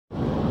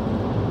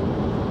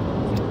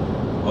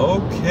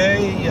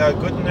Okay,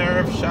 good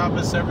Erev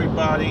Shabbos,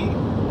 everybody.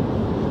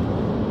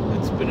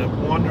 It's been a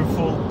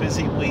wonderful,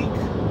 busy week,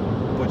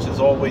 which is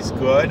always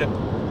good.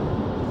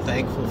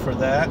 Thankful for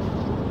that.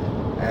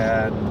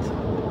 And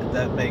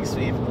that makes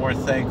me even more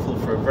thankful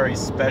for a very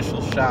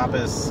special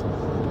Shabbos,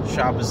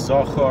 Shabbos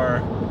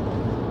Zohar.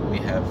 We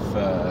have,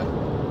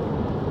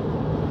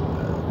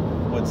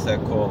 what's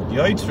that called?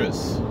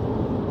 Yotzros.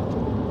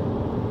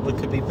 What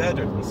could be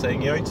better than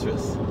saying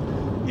Yotzros?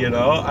 You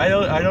know, I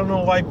don't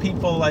know why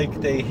people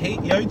they hate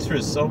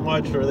Yotzros so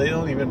much, or they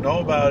don't even know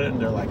about it, and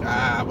they're like,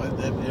 but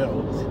then,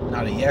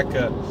 not a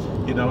yekka.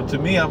 To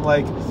me, I'm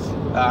like,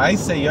 I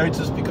say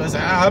Yotzros because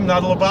I'm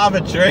not a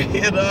Lubavitcher,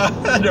 and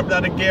I'm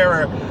not a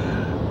Gerer.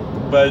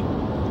 But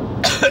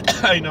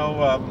I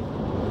know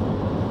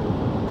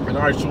in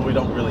our shul we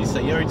don't really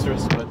say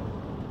Yotzros, but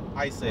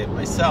I say it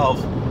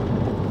myself.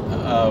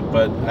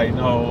 But I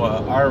know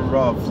our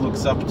Rav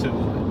looks up to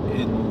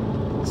in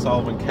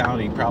Sullivan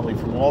County, probably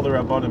from all the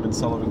Rabbanim in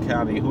Sullivan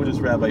County, who does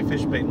Rabbi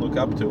Fishbane look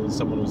up to? And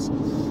someone who's,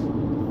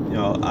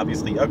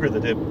 obviously younger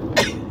than him,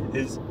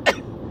 is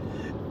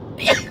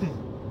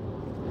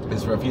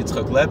Rav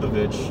Yitzchak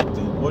Lebovich,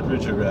 the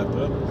Woodridger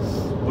Rebbe,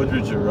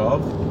 Woodridger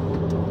Rav,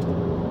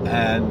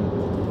 and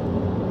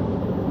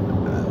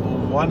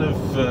one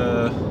of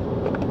the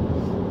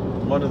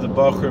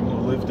Bachrim who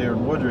lived there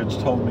in Woodridge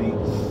told me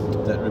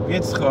that Rabbi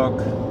Yitzchak,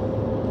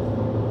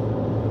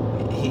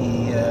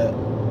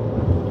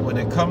 when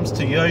it comes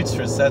to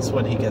Yotzros, that's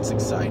when he gets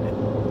excited.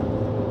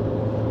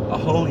 A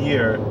whole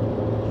year,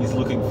 he's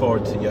looking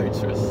forward to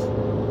Yotzros.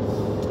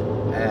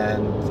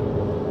 And,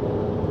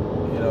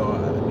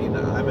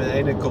 I'm an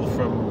Einikel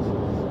from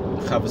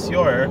Chavos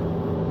Yor.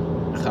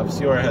 Chavos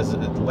Yor has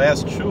the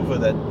last tshuva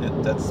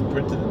that's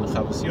printed in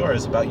Chavos Yor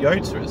is about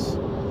Yotzros.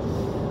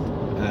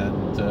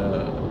 And,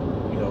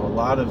 a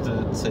lot of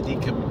the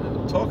tzaddikim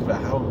talk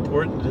about how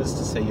important it is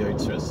to say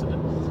Yotzros. And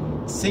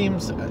it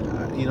seems,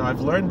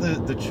 I've learned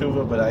the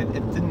tshuva, but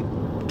it didn't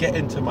get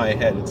into my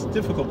head. It's a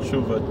difficult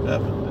tshuva.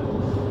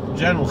 In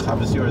general,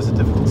 Chavos Yor is a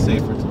difficult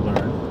sefer to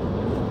learn.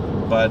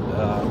 But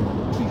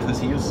because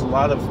he uses a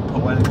lot of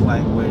poetic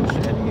language,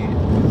 and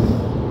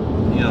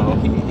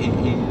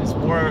he's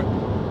more.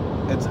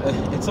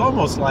 It's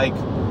almost like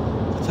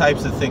the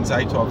types of things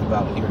I talk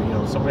about here.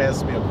 Somebody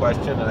asks me a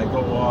question, and I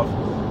go off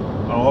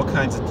on all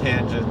kinds of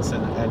tangents,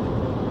 and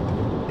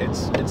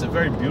it's a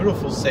very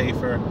beautiful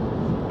sefer.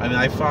 I mean,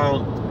 I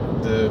found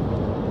the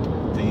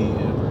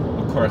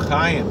Makor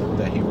Chaim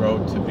that he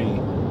wrote to be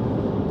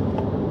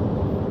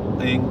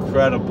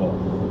incredible,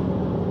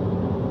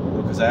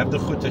 because I have the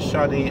Chut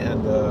Shani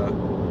and the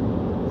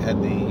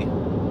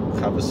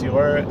Chavos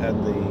Yor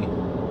and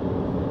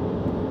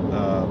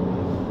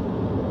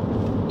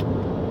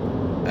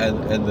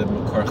the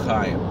Makor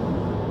Chaim,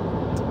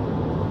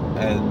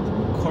 and the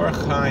Makor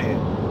Chaim,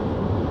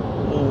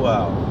 oh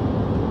wow,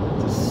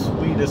 the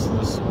sweetest of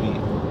the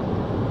sweet.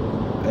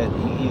 And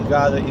you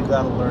gotta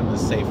learn the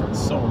sefer.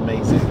 It's so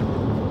amazing.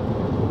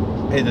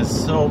 It is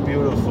so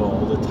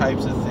beautiful. The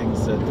types of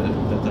things that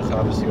the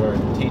Chavos Yor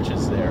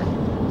teaches there.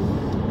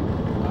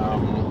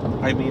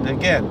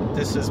 Again,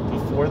 this is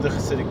before the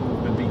Hasidic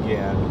movement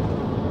began,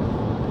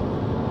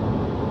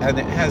 and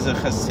it has a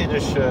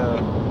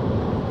Hasidische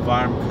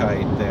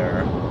Warmkeit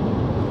there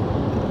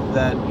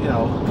that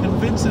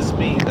convinces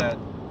me that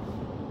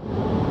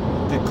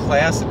the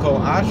classical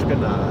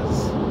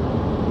Ashkenaz,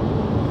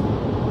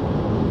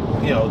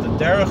 the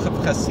derech of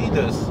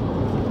Hasidus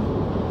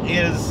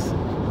is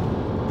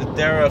the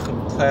derech of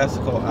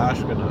classical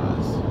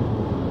Ashkenaz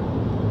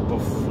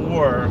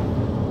before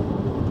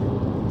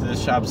the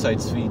Shabtai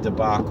Tzvi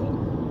debacle.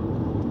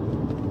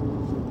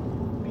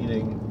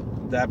 Meaning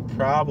that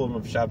problem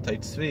of Shabtai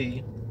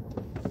Tzvi,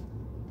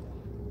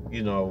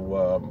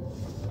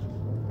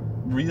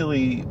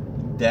 really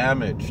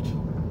damaged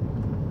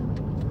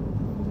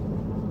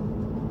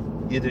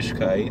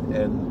Yiddishkeit,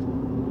 and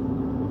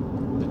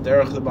the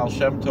derech of the Baal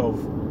Shem Tov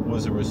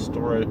was a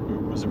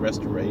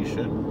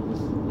restoration,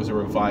 was a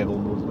revival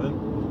movement.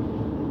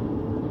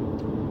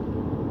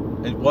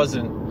 It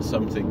wasn't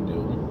something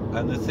new.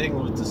 And the thing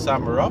with the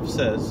Samarov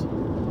says,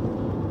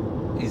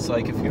 he's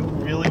like, if you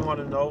really want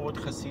to know what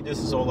Hasidus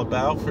is all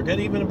about, forget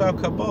even about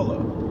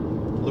Kabbalah.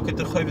 Look at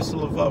the Chovos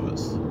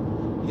Halevavos.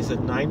 He said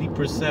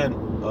 90%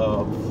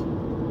 of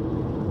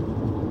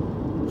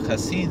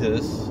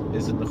Hasidus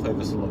is in the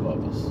Chovos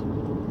Halevavos.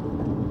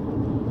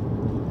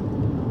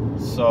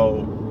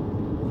 So,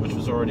 which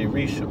was already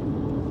Rishon.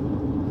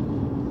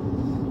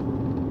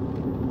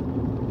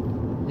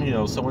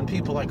 So when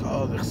people the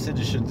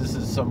Chassidish, this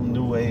is some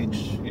new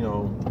age,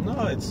 no,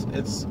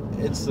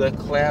 it's the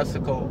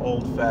classical,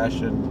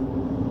 old-fashioned,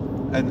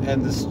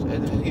 and this,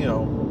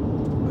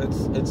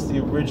 it's the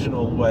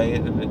original way,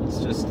 and it's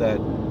just that,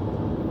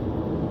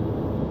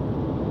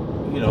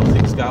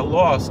 things got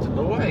lost in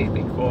the way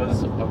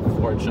because,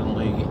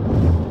 unfortunately,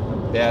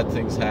 bad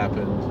things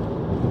happened.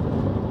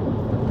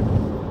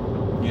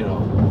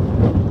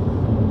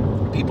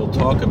 People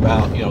talk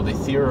about, they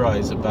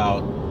theorize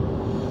about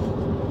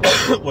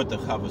what the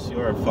Chavos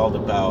Yair felt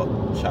about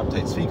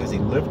Shabtai Tzvi, because he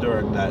lived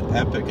during that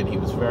epoch, and he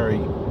was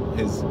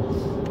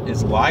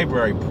his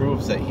library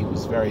proves that he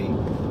was very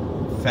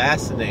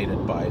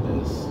fascinated by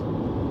this.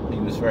 He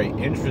was very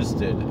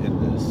interested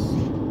in this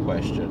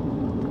question.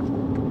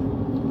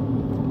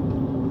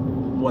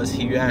 Was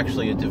he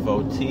actually a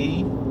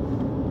devotee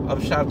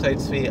of Shabtai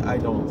Tzvi? I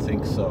don't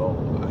think so.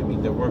 I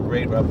mean, there were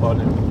great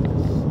Rabbanim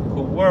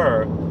who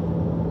were,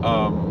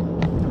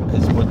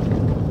 is what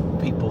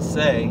people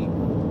say.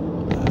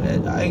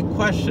 I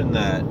question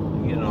that,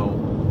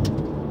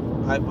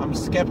 I'm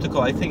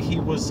skeptical. I think he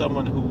was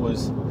someone who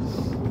was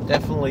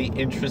definitely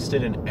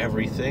interested in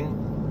everything.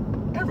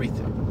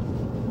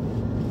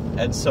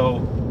 And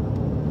so,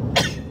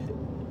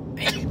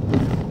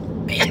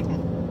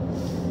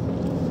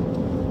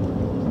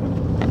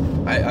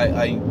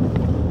 I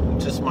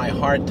just, my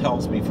heart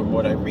tells me from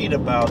what I read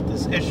about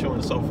this issue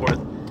and so forth,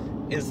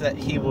 is that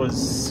he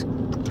was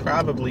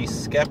probably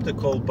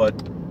skeptical but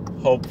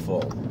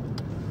hopeful.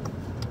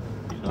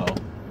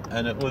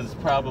 And it was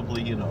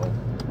probably,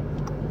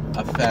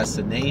 a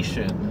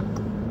fascination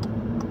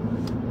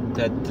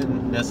that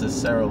didn't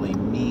necessarily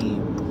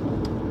mean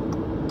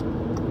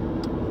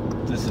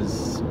this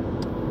is,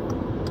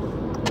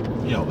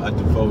 a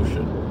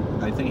devotion.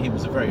 I think he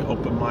was a very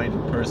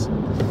open-minded person,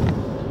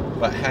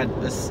 but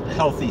had this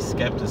healthy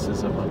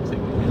skepticism. I'm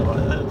thinking,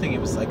 I don't think he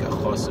was like a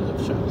chassid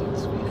of Shabtai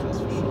Tzvi, chas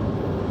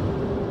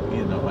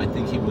v'shalom. I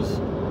think he was,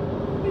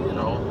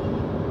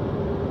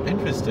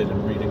 interested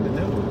in reading the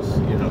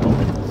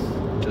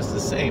news, just the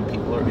same.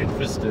 People are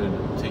interested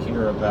to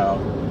hear about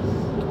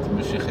the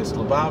Mashiachis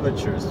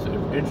Lubavitchers,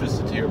 they're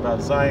interested to hear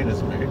about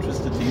Zionism, they're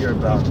interested to hear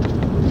about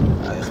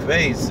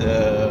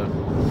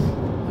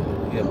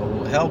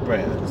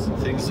Hellbrands and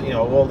things,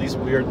 all these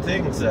weird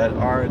things that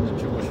are in the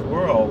Jewish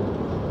world.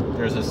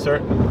 There's a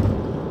certain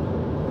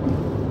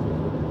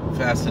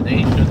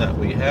fascination that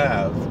we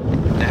have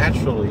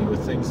naturally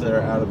with things that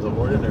are out of the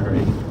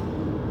ordinary.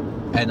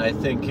 And I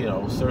think,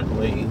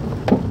 certainly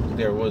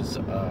there was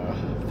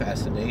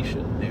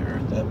fascination there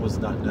that was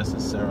not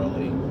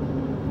necessarily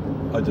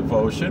a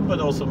devotion,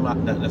 but also not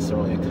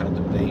necessarily a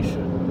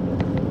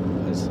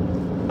condemnation. That's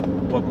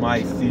what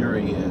my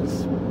theory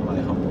is,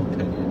 my humble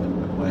opinion,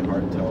 and what my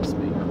heart tells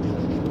me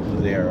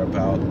there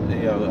about,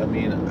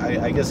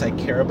 I guess I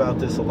care about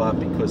this a lot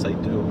because I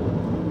do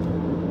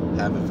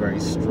have a very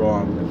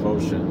strong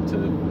devotion to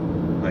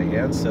my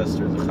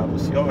ancestor, the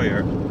Chavos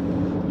Yair.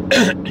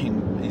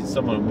 He's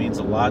someone who means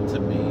a lot to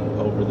me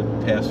over the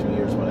past few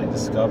years when I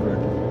discovered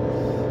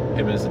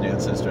him as an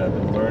ancestor. I've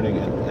been learning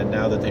it, and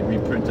now that they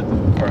reprinted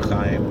the Kor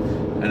Chaim,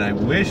 and I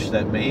wish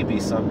that maybe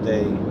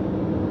someday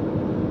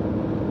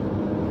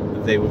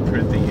they would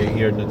print the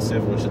Yair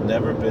Netziv, which had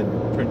never been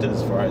printed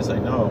as far as I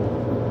know.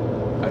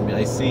 I mean,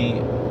 I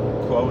see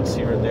quotes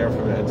here and there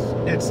from it.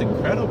 It's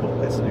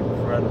incredible. It's an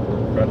incredible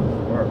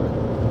work.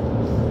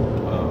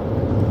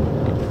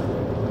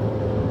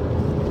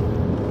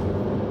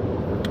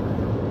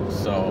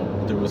 So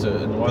there was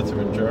an author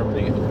in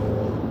Germany who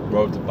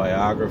wrote the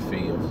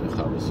biography of the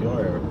Chavos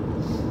Yair,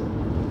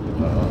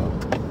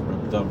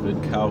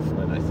 David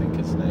Kaufman, I think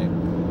his name,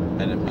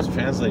 and it was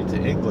translated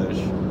to English.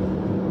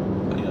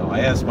 I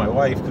asked my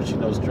wife, because she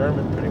knows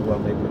German pretty well,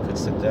 maybe we could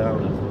sit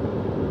down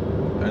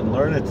and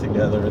learn it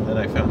together, and then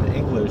I found the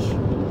English.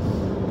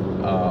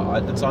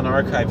 It's on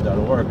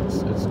archive.org.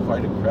 It's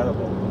quite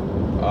incredible.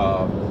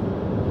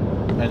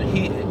 And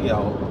he,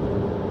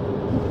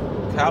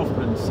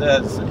 Kaufman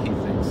says that he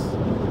thinks,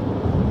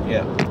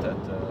 that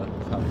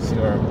Chavos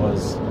Yair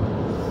was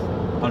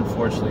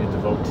unfortunately a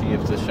devotee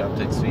of the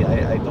Shabtai Tzvi.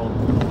 I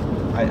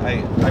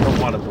don't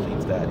want to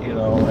believe that,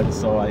 and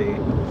so I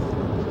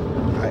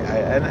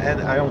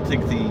don't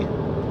think the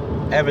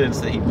evidence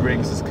that he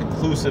brings is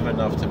conclusive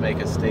enough to make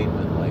a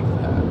statement like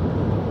that.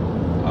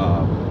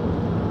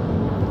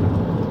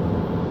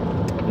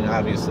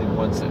 Obviously,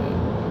 once the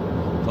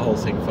whole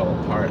thing fell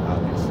apart,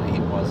 obviously he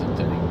wasn't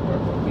anymore.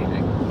 But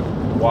meaning,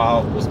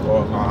 while it was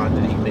going on,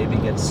 did he maybe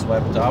get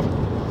swept up?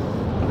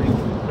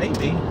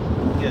 Maybe,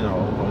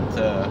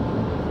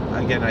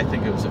 But again, I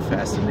think it was a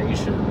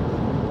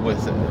fascination with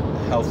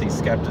healthy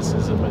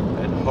skepticism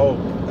and hope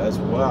as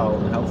well,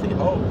 and healthy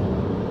hope.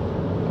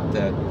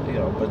 That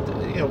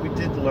we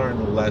did learn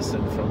a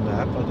lesson from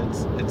that, but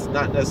it's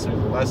not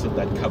necessarily the lesson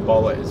that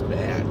Kabbalah is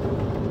bad,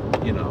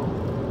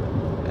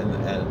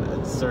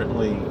 and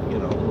certainly,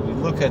 when we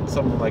look at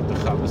someone like the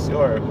Chavos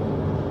Yair,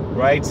 who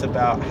writes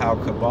about how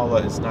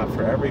Kabbalah is not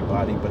for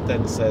everybody, but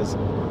then says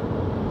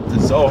the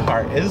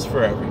Zohar is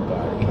for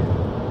everybody.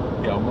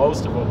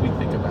 Most of what we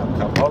think about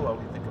Kabbalah,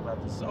 we think about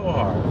the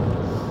Zohar.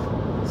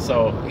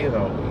 So, you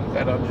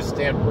got to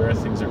understand where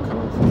things are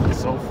coming from and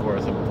so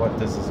forth, and what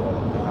this is all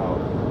about.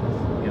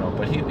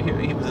 But he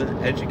was an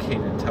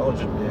educated,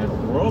 intelligent man, a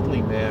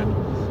worldly man,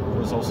 who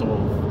was also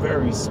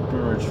very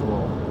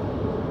spiritual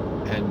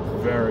and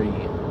very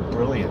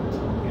brilliant,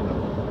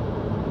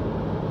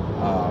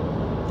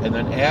 and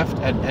then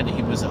and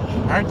he was a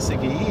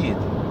Hartzigeid.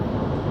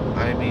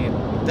 I mean,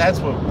 that's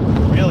what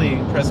really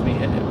impressed me.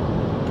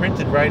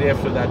 Printed right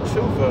after that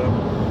tshuva,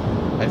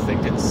 I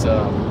think it's, if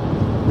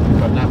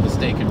I'm not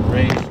mistaken,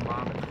 Reish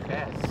Lamed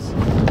Ches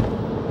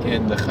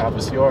in the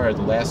Chavos Yor,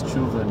 the last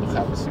tshuva in the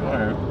Chavos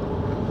Yor.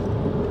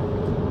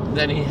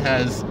 Then he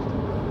has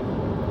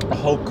a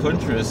whole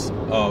kuntras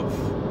of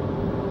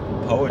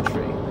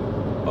poetry,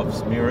 of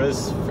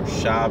Zmiras for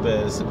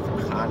Shabbos and for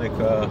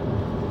Hanukkah,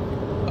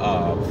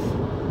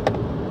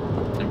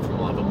 and from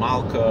Lava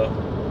Malka,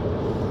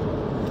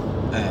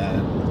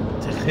 and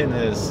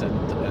Techinas, and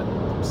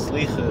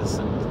Slichas,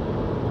 and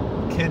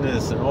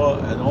Kinnis, and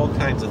all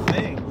kinds of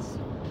things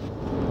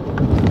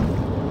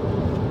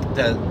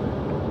that,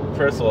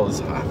 first of all, is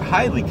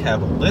highly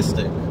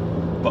Kabbalistic,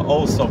 but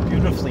also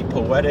beautifully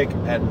poetic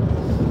and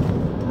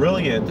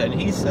brilliant. And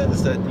he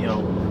says that,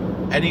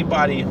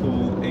 anybody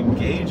who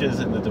engages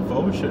in the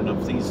devotion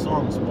of these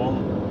songs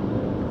won't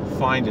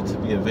find it to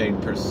be a vain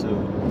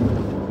pursuit.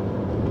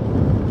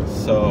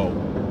 So,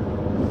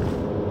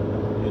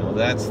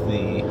 that's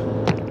the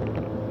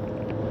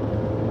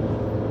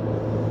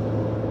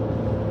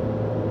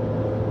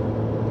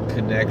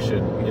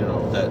connection,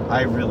 that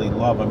I really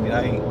love. I mean,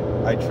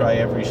 I try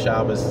every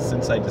Shabbos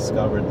since I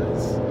discovered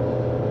this.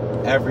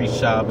 Every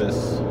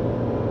Shabbos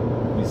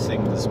we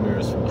sing the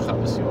Zmiras from the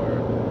Chavos Yor,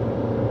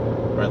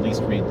 or at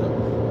least read them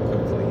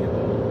quickly.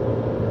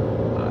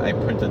 I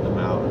printed them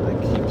out and I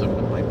keep them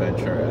with my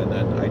bencher, and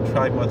then I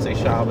try Motzei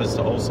Shabbos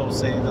to also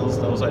say those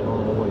I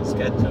don't always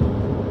get to,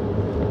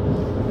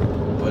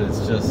 but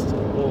it's just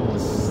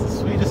it's the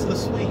sweetest of the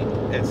sweet.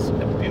 It's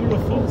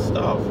beautiful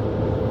stuff.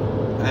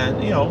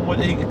 And,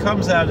 when it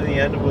comes out in the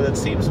end of what it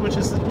seems, which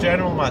is the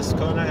general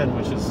maskana, and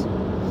which is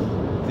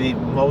the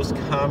most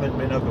common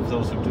minhag of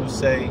those who do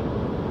say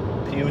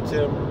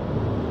piyutim,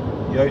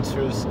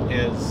 Yotzros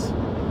is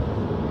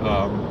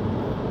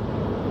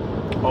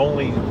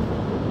only,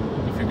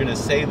 if you're going to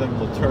say them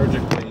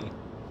liturgically,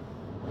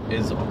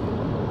 is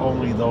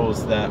only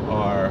those that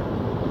are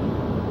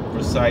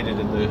recited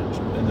in the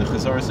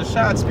Chazaras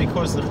HaShatz,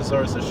 because the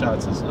Chazaras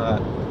HaShatz is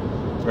not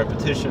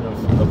repetition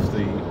of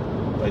the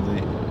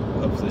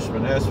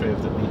Shemona Esrei,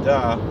 of the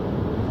Midah.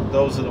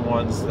 Those are the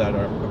ones that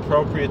are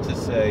appropriate to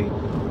say,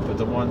 but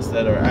the ones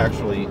that are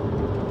actually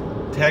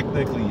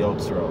technically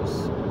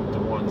Yotzros, the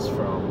ones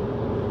from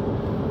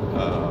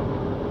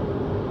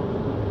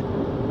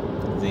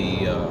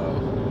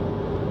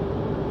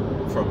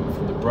from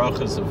the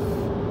brachas of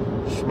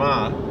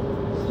Shema,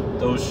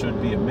 those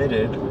should be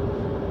omitted.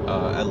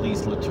 At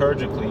least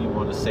liturgically, you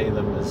want to say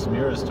them as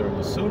Zmiras during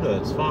the Suda,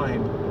 it's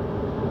fine.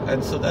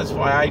 And so that's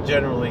why I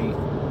generally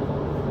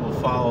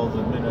follow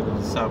the minhag of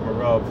the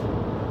Samarov,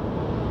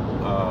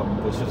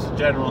 which is a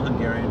general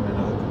Hungarian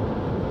minhag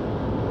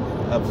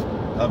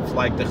of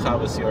like the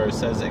Chavos Yor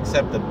says,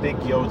 except the big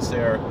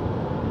Yotzer,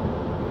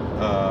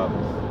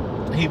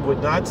 he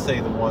would not say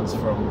the ones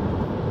from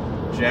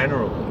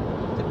generally,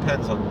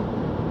 depends on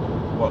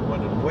what,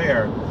 when, and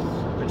where,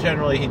 but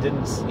generally he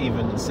didn't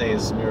even say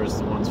as Zmiras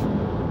the ones from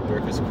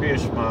Birkas Kriya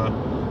Shema.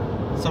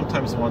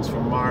 Sometimes the ones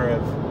from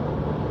Mariv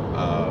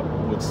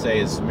would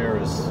say as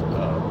Zmiras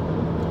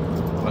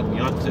on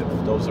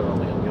Yontiv. Those are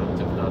only on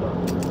Yontiv, not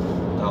on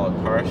Dalet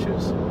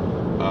Parshas.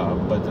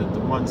 But the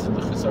ones in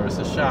the Chazaras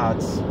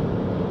HaShatz,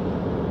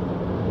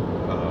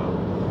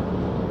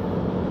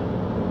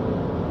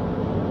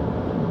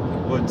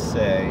 would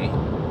say,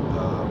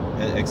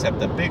 except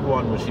the big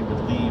one, which he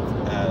would leave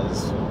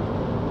as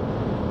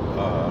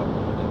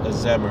a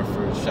Zemer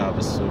for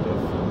Shabbos Suda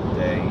for the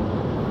day.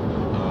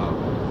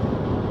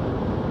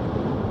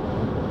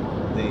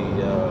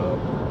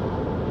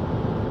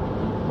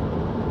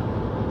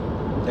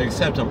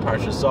 Except on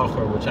Parsha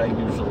Zachor, which I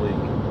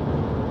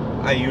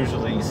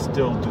usually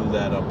still do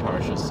that on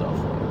Parsha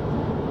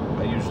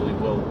Zachor. I usually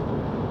will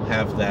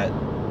have that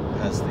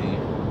as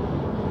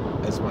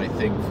my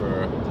thing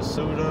for the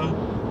Suda,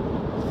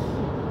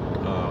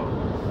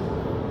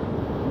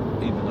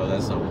 even though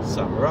that's not what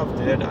Samarav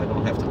did. I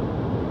don't have to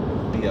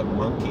be a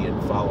monkey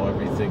and follow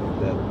everything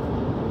that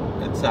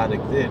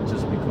Tzaddik did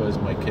just because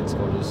my kids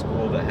go to a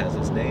school that has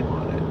his name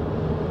on it.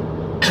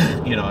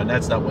 And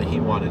that's not what he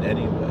wanted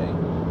anyway.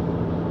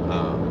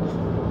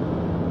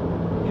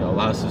 A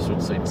lot of sisters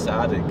would say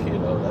tzaddik,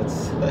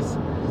 that's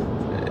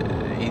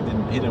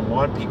he didn't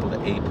want people to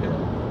ape him,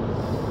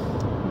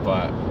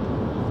 but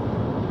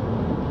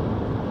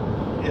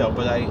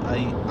but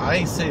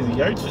I say the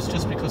Yotzros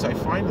just because I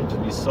find them to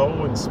be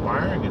so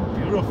inspiring and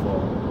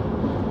beautiful.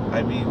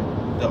 I mean,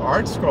 the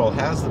art scroll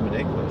has them in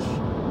English.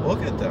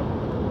 Look at them;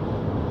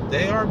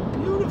 they are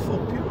beautiful,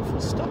 beautiful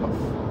stuff.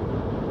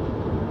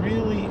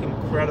 Really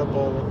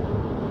incredible,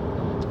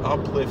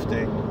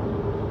 uplifting.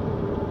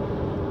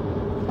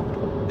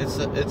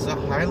 It's a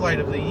highlight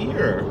of the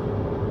year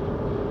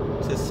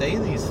to say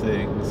these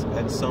things,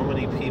 and so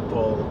many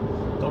people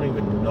don't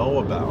even know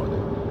about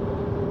it,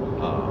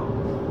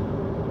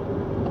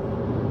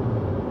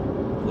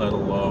 let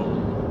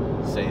alone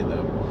say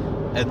them.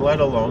 And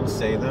let alone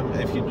say them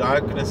if you're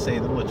not going to say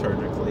them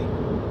liturgically.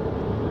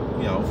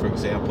 For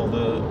example,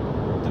 the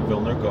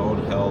Vilna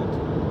Gaon held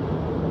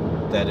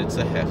that it's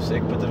a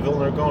hefsek, but the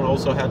Vilna Gaon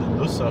also had a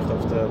nusach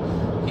of the.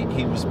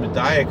 He was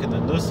medayak in the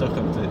nusach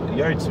of the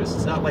Yotzros.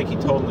 It's not like he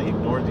totally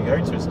ignored the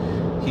Yotzros.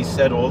 He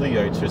said all the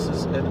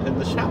Yotzros in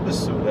the Shabbos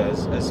Suda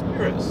as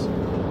miras.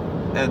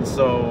 And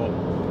so,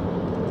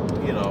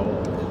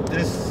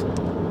 this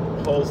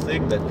whole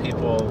thing that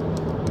people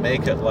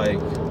make it like,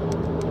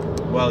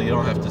 well, you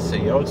don't have to say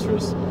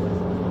Yotzros,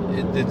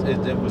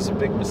 it was a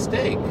big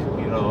mistake.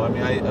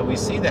 We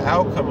see the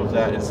outcome of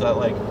that is that,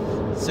 like,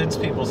 since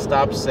people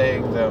stopped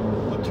saying them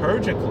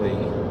liturgically,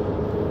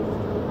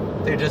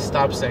 they just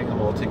stopped saying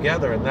them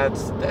altogether, and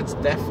that's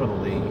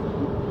definitely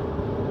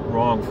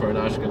wrong for an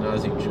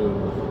Ashkenazi Jew.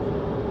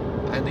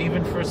 And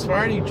even for a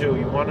Sephardi Jew,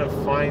 you want to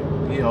find,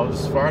 the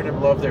Sephardim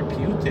love their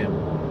piyutim,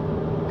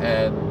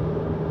 and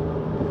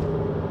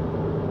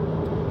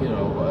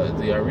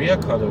the Ariya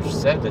Kadosh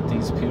said that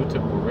these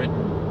piyutim were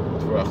written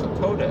through a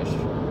HaKodesh.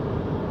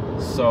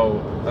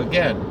 So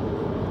again,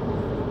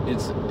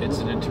 it's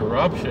an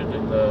interruption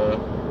in the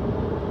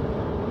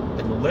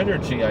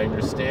liturgy. I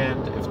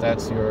understand if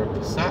that's your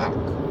pasak,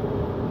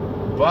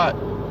 but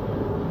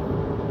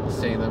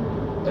say them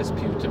as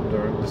piyutim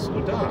during the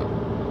Suda,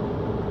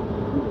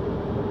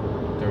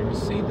 during the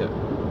Sida.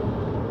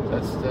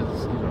 That's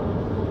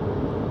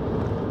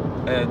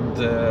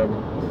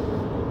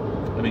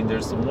and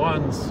there's the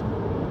ones,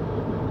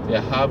 the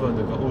Ahava and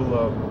the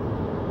Geula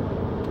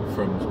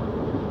from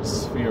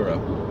Sfira.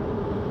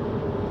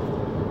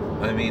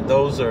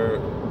 Those are,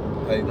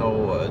 I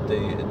know they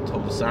in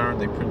Tovasaran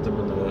they print them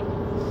in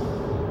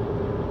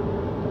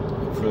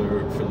for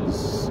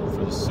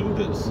the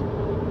Sudas.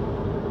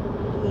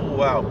 Oh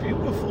wow,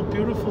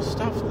 beautiful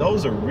stuff.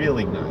 Those are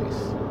really nice.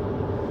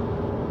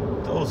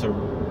 Those are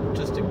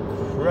just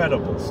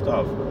incredible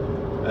stuff,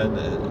 and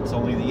it's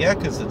only the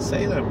Yekas that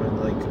say them, and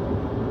like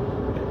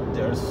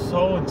they're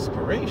so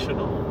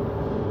inspirational.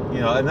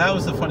 And that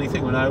was the funny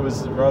thing when I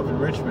was Rav in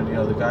Richmond.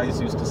 The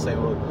guys used to say,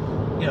 well,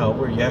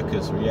 we're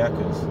Yekas.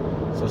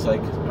 So it's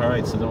like, all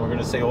right, so then we're going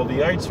to say all the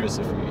Yotzros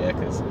if you're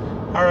Yekas.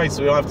 All right,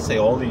 so we don't have to say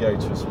all the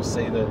Yotzros.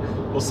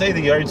 We'll say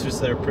the Yotzros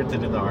that are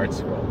printed in the art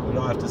scroll. We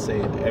don't have to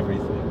say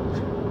everything.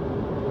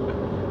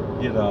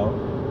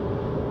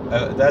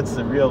 That's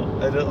the real.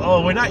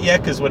 We're not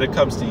Yekas when it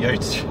comes to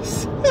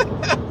Yotzros.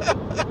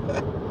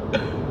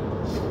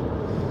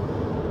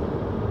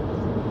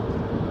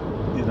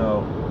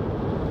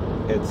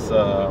 It's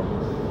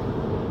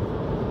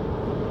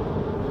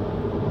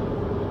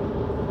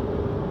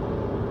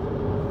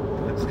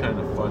kind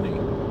of funny.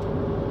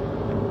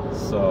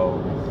 So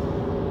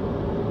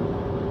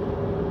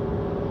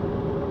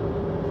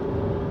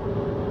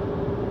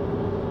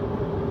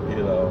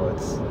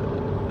it's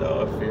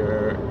if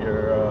you're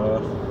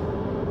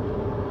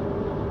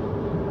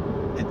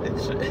it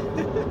should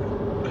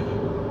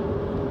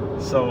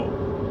so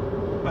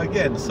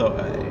again,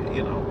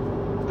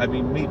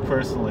 me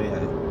personally,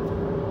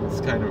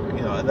 it's kind of,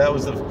 that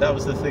was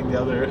the thing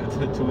the other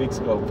 2 weeks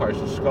ago,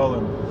 Parsha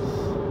Shkolim,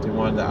 they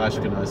wanted the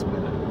Ashkenaz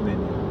minyan.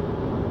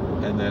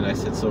 And then I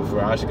said, so for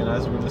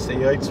Ashkenaz, we're going to say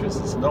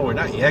Yotzros. I said, no, we're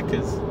not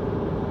Yekas.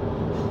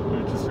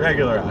 We're just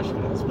regular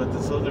Ashkenaz. But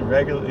this other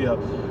regular,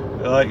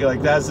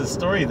 like that's the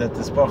story that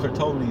this Bacher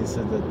told me. He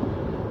said that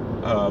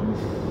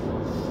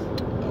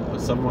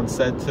someone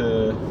said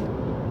to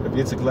Rabbi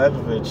Yitzchak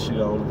Leibovich,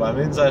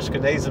 Ba'aminz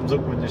Ashkenazim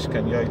zuk man nish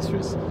kan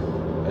Yotzros.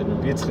 And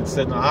Rabbi Yitzchak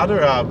said, no,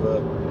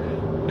 Adarabba,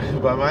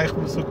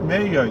 Ba'amaychim zuk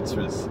mei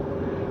Yotzros.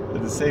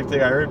 And the same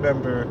thing I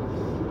remember,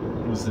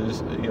 it was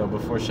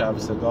before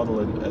Shabbos HaGadol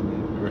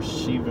and Rosh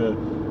Shiva,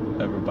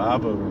 Rabbi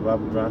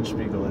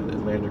Braunspiegel at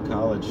Lander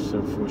College,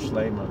 so for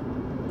Shlema.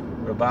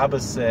 Rabbi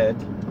said,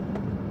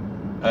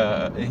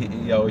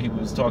 he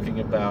was talking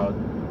about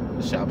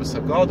Shabbos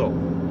HaGadol,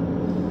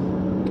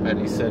 and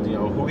he said,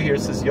 who here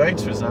says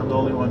Yotzros? I'm the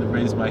only one that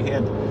raised my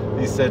hand. And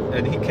he said,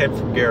 and he came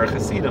from Gerach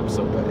Hasidim,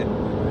 so the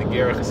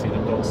Gerach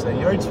Hasidim don't say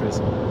Yotzros.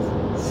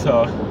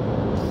 So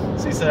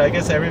he said, I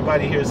guess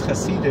everybody here is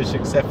Hasidish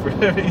except for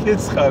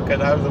Yitzchak,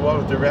 and I'm the one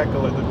with the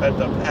reckle and the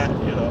bent up hat,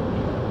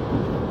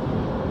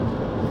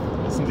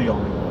 Isn't the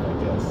only one, I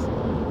guess.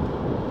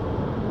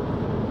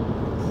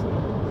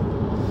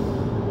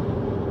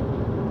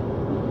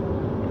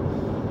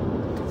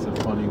 It's a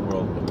funny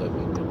world we live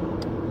in,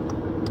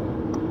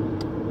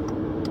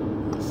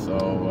 So,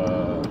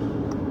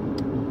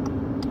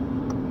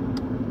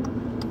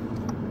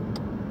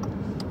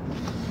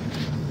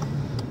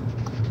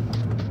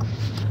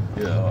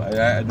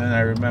 and then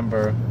I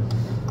remember,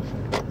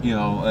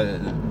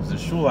 the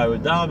shul I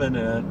would daven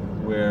at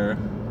where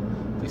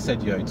they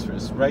said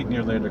Yotzros, right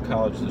near Lander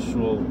College, the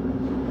shul,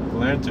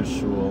 Galanter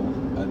shul,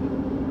 and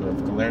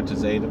Galanter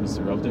Zadim is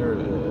the Rav there,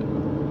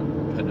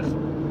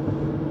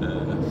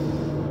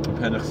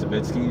 Penach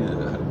Savitsky,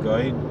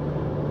 Goy,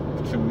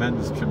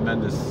 tremendous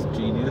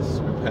genius,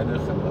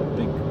 Penach. I'm a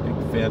big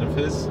fan of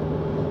his,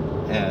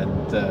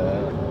 and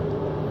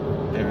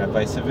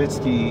Rabbi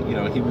Savitsky,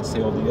 he would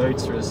say all the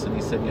Yotzros, and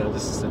he said,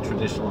 this is the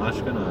traditional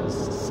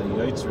Ashkenaz to say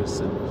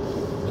Yotzros, and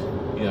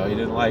he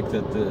didn't like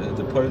that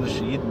the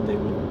Polish Eden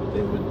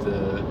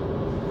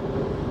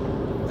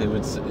they they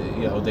would,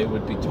 they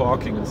would be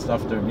talking and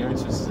stuff during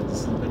Yotzros. This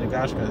is the minhag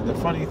Ashkenaz. The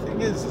funny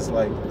thing is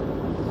like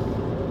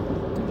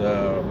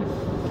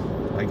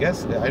I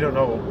guess I don't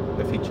know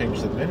if he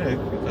changed the minhag,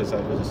 because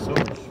I would assume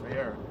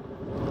Shver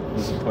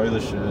was a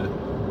Polish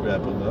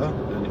rebbe,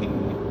 and he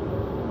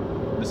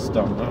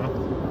mistama,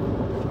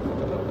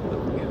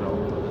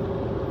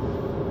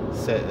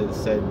 said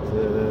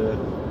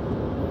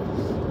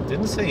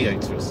didn't say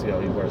Yotzros, he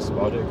wore a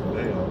spodek,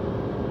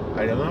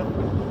 I don't know.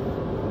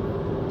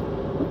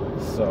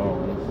 So,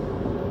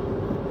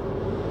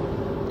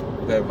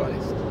 wer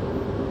weiß.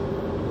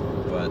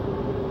 But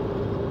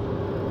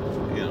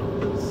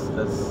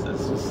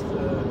that's just.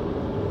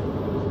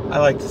 I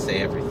like to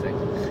say everything.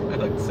 I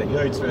like to say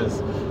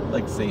Yotzros. I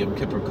like to say Yom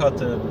Kippur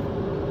Katan.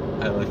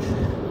 I like,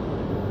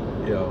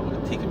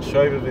 Tikkun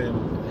Shoivavim.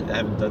 I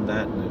haven't done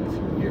that in a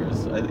few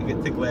years. I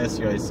think last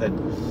year I said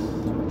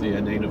the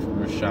Anena from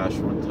Rishash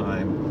one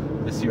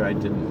time. This year I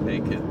didn't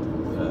make it.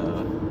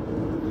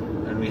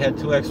 And we had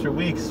 2 extra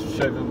weeks,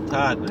 Shoivim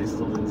Tat, and I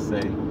still didn't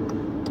say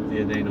the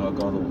Anena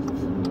Agadol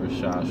from the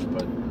Rishash.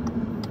 But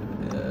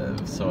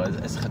so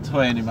as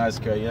Chatoy and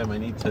Imazker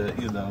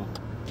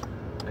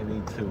I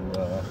need to,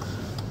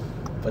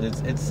 but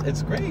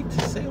it's great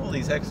to say all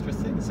these extra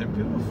things. They're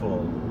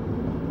beautiful,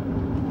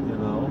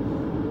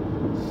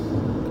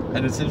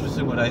 And it's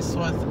interesting what I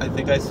saw. I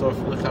think I saw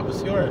from the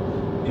Chavos Yor.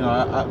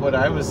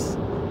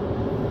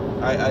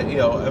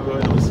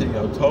 Everyone was saying,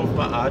 Tov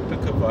ma'ad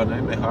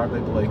b'kavanah mehar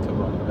b'blei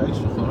kavanah. Right?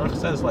 Shulchan Aruch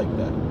says like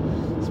that.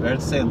 It's better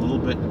to say a little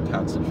bit and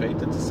concentrate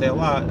than to say a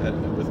lot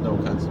with no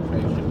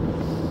concentration.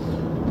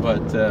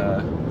 But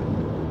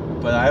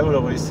I would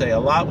always say a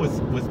lot with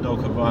no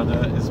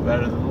kavanah is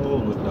better than a little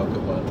with no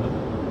kavanah.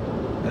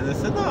 And they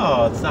said,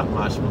 no, it's not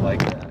mashma like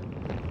that.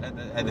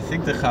 And I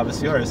think the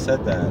Chavos Yor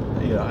said that.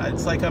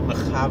 It's like I'm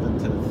mechavan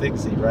to the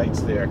things he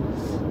writes there.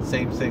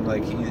 Same thing,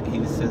 like he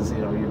says,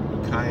 you're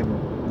mekayim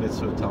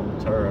mitzvah Talmud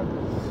Torah.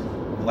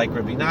 Like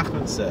Rabbi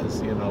Nachman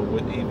says,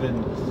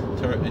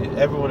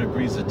 everyone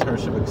agrees that Torah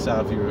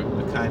Shabbat you're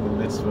mekayim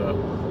mitzvah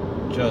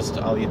just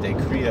al yedei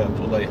kriya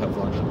ulei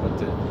havana.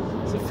 But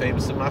it's a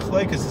famous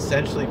machlokes is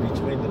essentially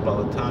between the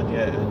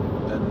Balatanya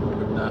and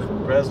Rabbi Nachman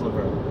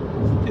Breslover,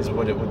 is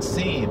what it would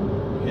seem.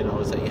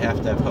 Is that you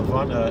have to have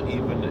Havana,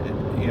 even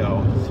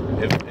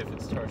if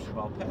it's Torah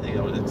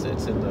Shabbat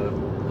it's in the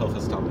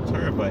Hilchas Talmud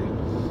Torah by the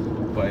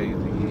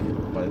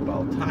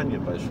Balatanya,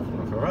 by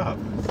Shulchan Aruch.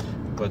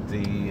 But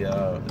the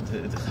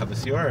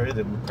Chavos Yor,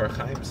 the Mekar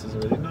Chaim says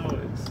already, no,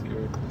 it's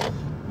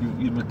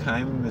you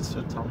Mekayim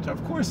Mitzvah Talmud Torah.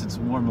 Of course, it's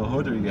more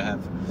Mahuder. You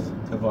have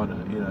Havana,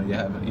 you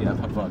have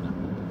Havana,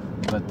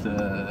 but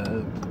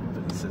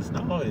he says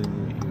no, you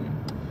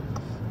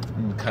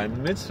Mekayim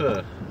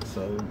Mitzvah.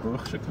 So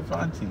Baruch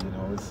Shekavanti,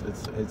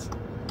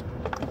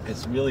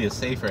 it's really a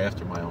sefer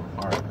after my own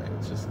heart.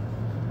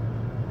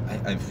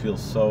 I feel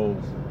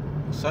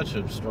such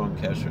a strong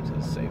kesher to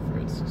the sefer.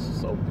 It's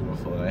so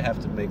beautiful, and I have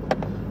to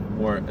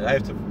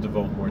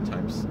devote more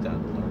time to sit down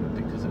and learn it,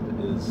 because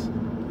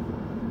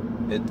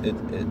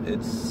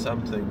it's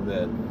something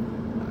that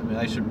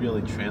I should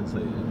really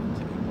translate it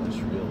into English.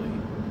 Really,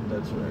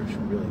 that's what I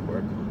should really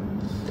work on.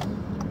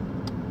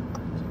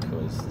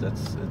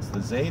 It's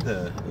the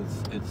Zeta.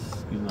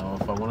 It's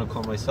if I want to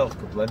call myself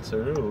Kablen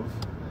Tzaruv,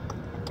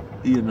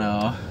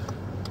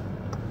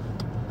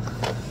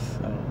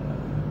 so,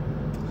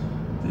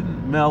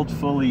 didn't melt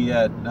fully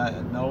yet.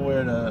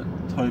 Nowhere to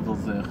Teufel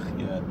sich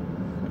yet.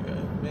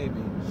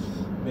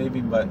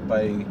 Maybe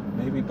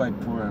by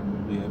Purim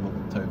we'll be able to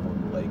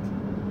Teufel like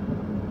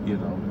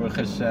Baruch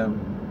Hashem.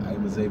 I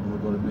was able to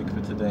go to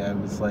mikveh today. I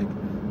was like,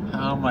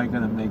 how am I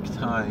going to make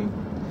time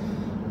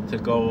to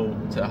go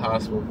to a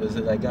hospital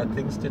visit? I got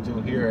things to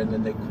do here. And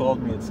then they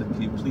called me and said,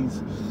 can you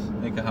please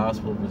make a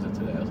hospital visit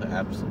today? I was like,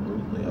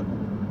 absolutely. I'm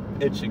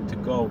itching to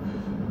go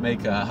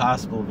make a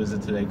hospital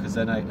visit today, because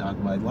then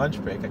on my lunch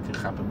break I can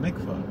chop a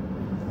mikveh.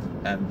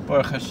 And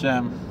Baruch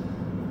Hashem,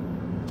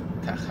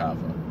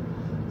 kachava.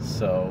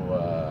 So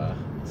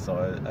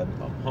I'm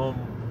home.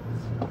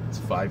 It's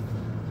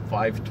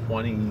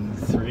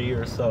 5:23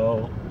 or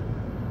so.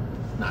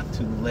 Not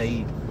too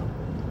late.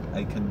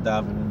 I can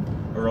daven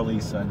early,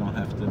 so I don't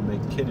have to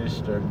make kiddush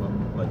during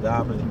my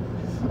davening,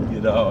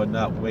 and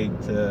not wait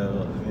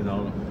till,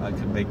 I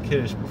can make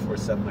kiddush before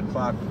 7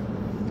 o'clock.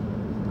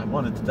 I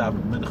wanted to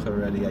daven mincha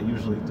already. I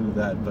usually do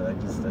that, but I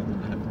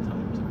didn't have the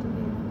time to do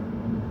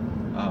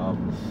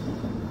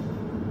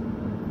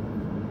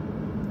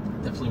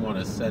it. Definitely want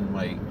to send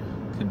my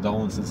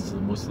condolences to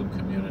the Muslim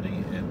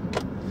community in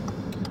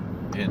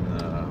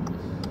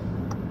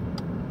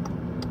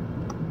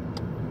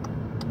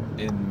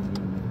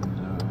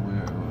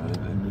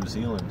New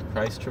Zealand,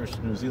 Christchurch,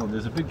 New Zealand.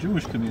 There's a big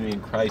Jewish community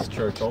in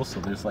Christchurch also.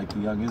 There's like the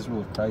Young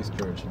Israel of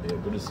Christchurch and the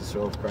Agudas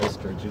Yisrael of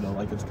Christchurch.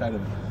 It's kind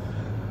of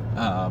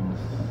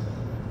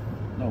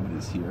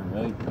nobody's here,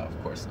 right? No,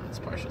 of course not. It's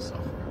Parsha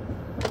Sofer.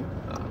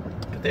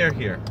 But they're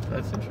here.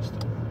 That's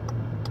interesting.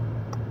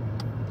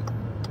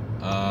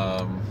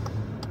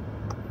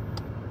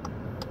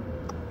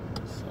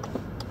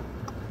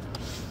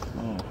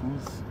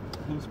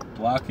 Who's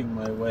blocking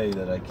my way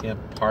that I can't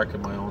park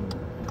in my own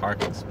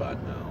parking spot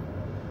now?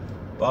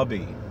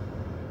 Bubby,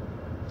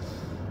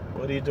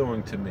 what are you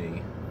doing to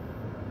me?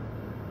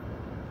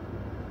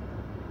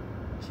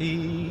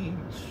 Teach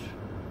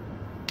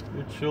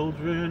your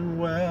children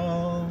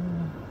well.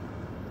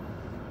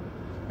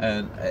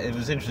 And it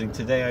was interesting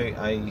today.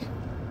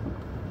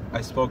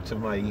 I spoke to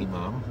my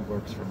imam who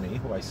works for me,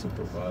 who I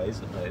supervise,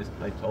 and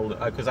I told,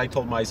 because I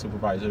told my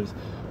supervisors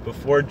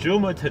before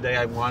Juma today,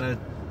 I want to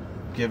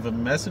give a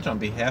message on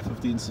behalf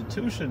of the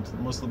institution to the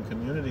Muslim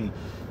community,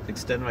 to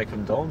extend my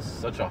condolences.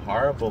 Such a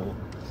horrible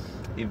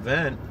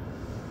event.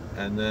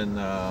 And then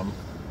the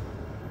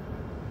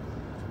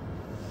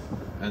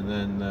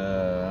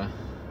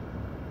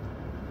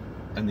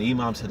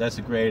imam said that's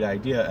a great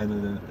idea,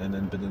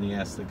 but then he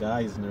asked the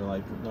guys, and they're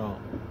like, no.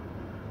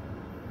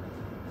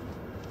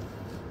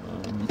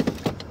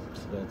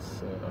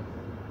 So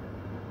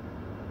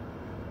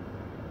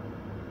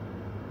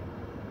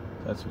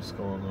that's what's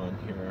going on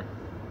here,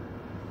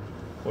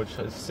 which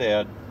is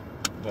sad.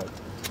 But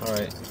all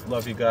right,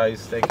 love you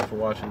guys. Thank you for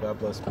watching. God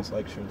bless. Please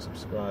like, share, and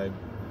subscribe.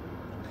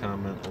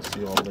 Comment. We'll see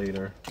you all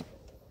later.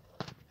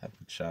 Happy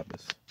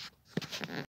Shabbos.